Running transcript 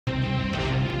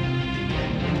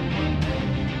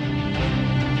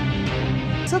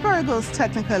Super Eagles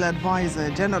technical advisor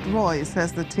Janet Roy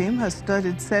says the team has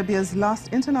studied Serbia's last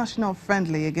international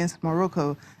friendly against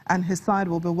Morocco and his side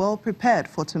will be well prepared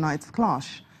for tonight's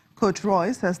clash. Coach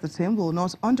Roy says the team will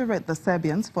not underrate the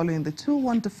Serbians following the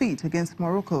 2-1 defeat against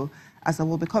Morocco, as they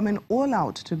will be coming all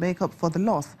out to make up for the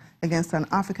loss against an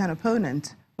African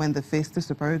opponent when they face the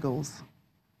Super Eagles.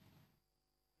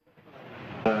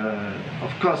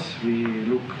 Of course, we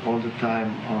look all the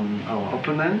time on our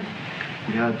opponent.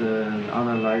 We had an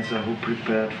analyzer who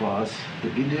prepared for us the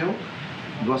video.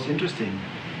 It was interesting.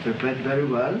 They played very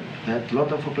well. They had a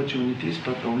lot of opportunities,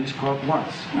 but only scored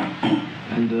once.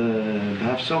 And they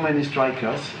have so many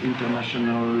strikers,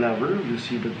 international level. You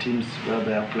see the teams where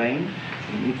they are playing,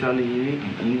 in Italy,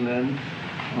 in England,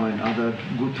 or in other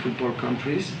good football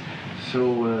countries.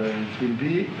 So it will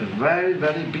be a very,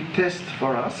 very big test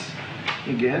for us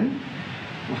again.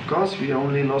 Of course, we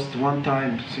only lost one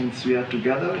time since we are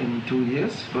together in 2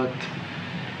 years, but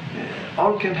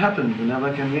all can happen. We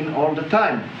never can win all the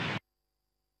time.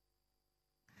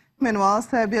 Meanwhile,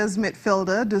 Serbia's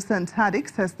midfielder Dusan Tadic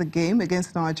says the game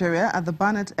against Nigeria at the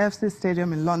Barnet FC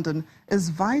Stadium in London is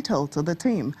vital to the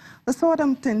team. The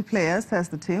Southampton player says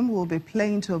the team will be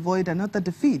playing to avoid another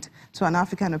defeat to an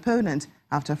African opponent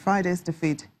after Friday's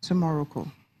defeat to Morocco.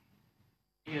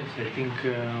 Yes, I think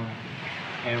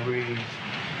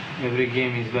every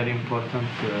game is very important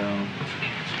to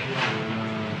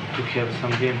have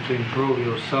some game to improve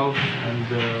yourself, and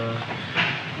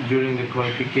during the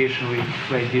qualification we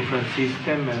play different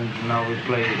system, and now we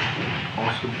play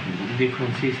also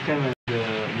different system, and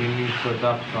we need to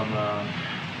adapt on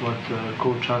what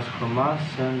coach asks from us,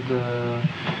 and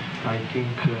I think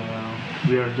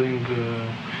we are doing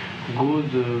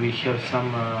good. We have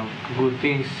some good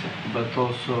things, but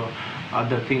also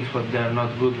other things what they are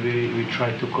not good, we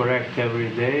try to correct every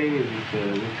day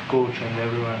with coach and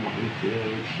everyone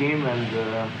with him, and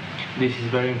this is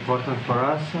very important for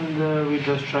us, and we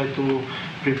just try to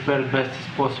prepare best as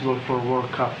possible for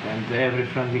World Cup, and every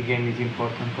friendly game is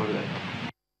important for that.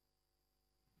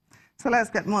 So let's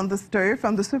get more on the story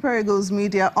from the Super Eagles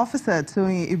media officer,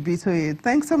 Tony Ibitoye.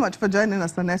 Thanks so much for joining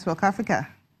us on Network Africa.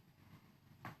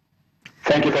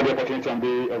 Thank you for the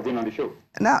opportunity of being on the show.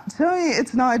 Now, Tony,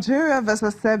 it's Nigeria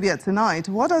versus Serbia tonight.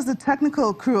 What does the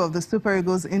technical crew of the Super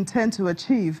Eagles intend to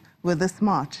achieve with this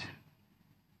match?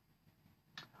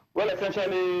 Well,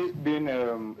 essentially, being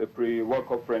a pre-World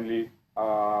Cup friendly,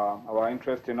 our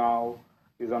interest now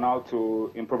is on how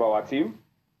to improve our team,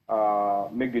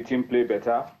 make the team play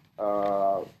better,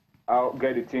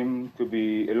 get the team to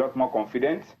be a lot more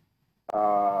confident,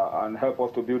 and help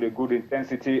us to build a good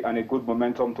intensity and a good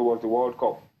momentum towards the World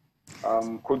Cup.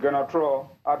 Coach Ganatro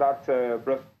at that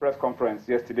press conference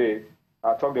yesterday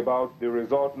talked about the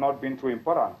result not being too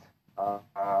important,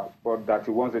 but that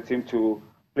he wants the team to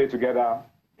play together,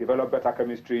 develop better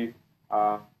chemistry,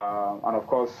 and of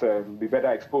course be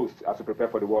better exposed as we prepare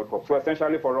for the World Cup. So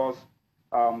essentially for us,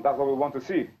 that's what we want to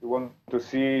see. We want to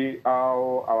see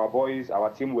how our boys,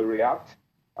 our team will react.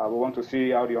 We want to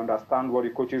see how they understand what the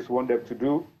coaches want them to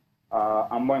do.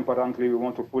 And more importantly, we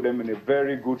want to put them in a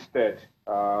very good stead,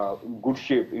 good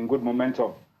shape, in good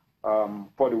momentum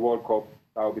for the World Cup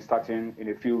that will be starting in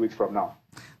a few weeks from now.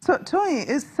 So, Tony,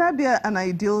 is Serbia an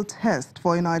ideal test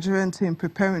for a Nigerian team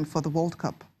preparing for the World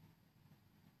Cup?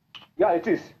 Yeah, it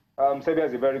is. Serbia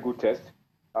is a very good test.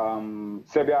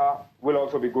 Serbia will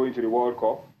also be going to the World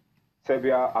Cup.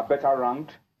 Serbia are better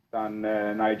ranked than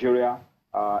Nigeria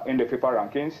in the FIFA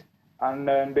rankings,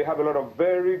 and they have a lot of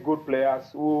very good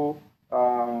players who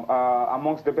are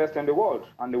amongst the best in the world,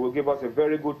 and they will give us a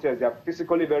very good test. They are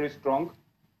physically very strong,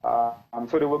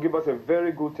 so they will give us a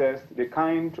very good test, the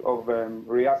kind of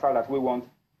rehearsal that we want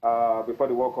before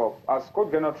the World Cup. As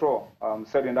Coach Ganatro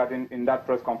said in that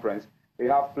press conference, they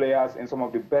have players in some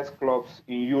of the best clubs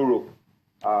in Europe.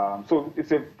 So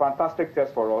it's a fantastic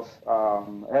test for us,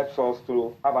 helps us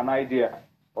to have an idea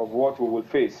of what we will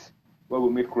face when we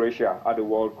meet Croatia at the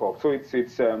World Cup. So it's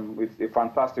a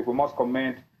fantastic. We must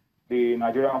commend the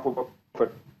Nigerian Football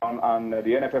Federation and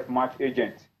the NFF match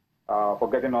agent for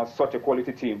getting us such a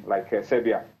quality team like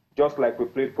Serbia. Just like we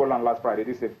played Poland last Friday,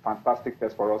 this is a fantastic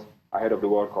test for us ahead of the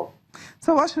World Cup.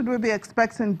 So what should we be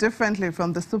expecting differently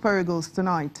from the Super Eagles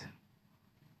tonight?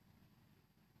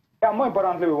 Yeah, more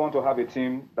importantly, we want to have a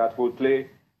team that will play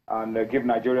and give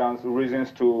Nigerians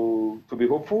reasons to be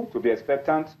hopeful, to be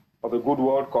expectant of a good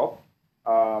World Cup.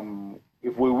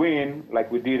 If we win,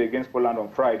 like we did against Poland on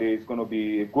Friday, it's going to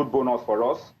be a good bonus for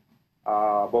us.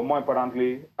 But more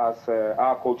importantly, as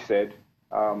our coach said,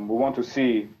 we want to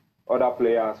see other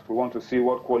players. We want to see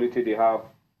what quality they have,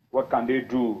 what can they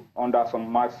do under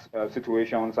some match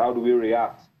situations, how do we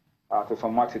react to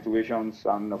some match situations,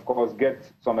 and of course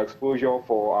get some exposure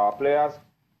for our players,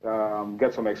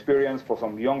 get some experience for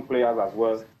some young players as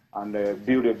well, and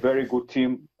build a very good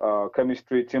team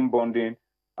chemistry, team bonding,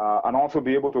 and also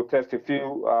be able to test a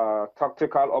few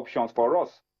tactical options for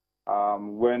us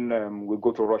when we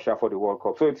go to Russia for the World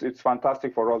Cup. So it's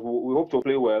fantastic for us. We hope to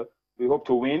play well. We hope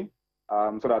to win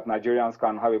so that Nigerians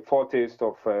can have a foretaste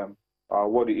of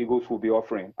what the Eagles will be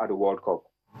offering at the World Cup.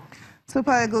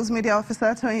 Super Eagles Media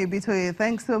Officer Tony Bitoye,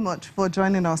 thanks so much for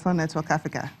joining us on Network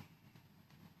Africa.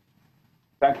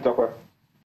 Thank you, Tokwe.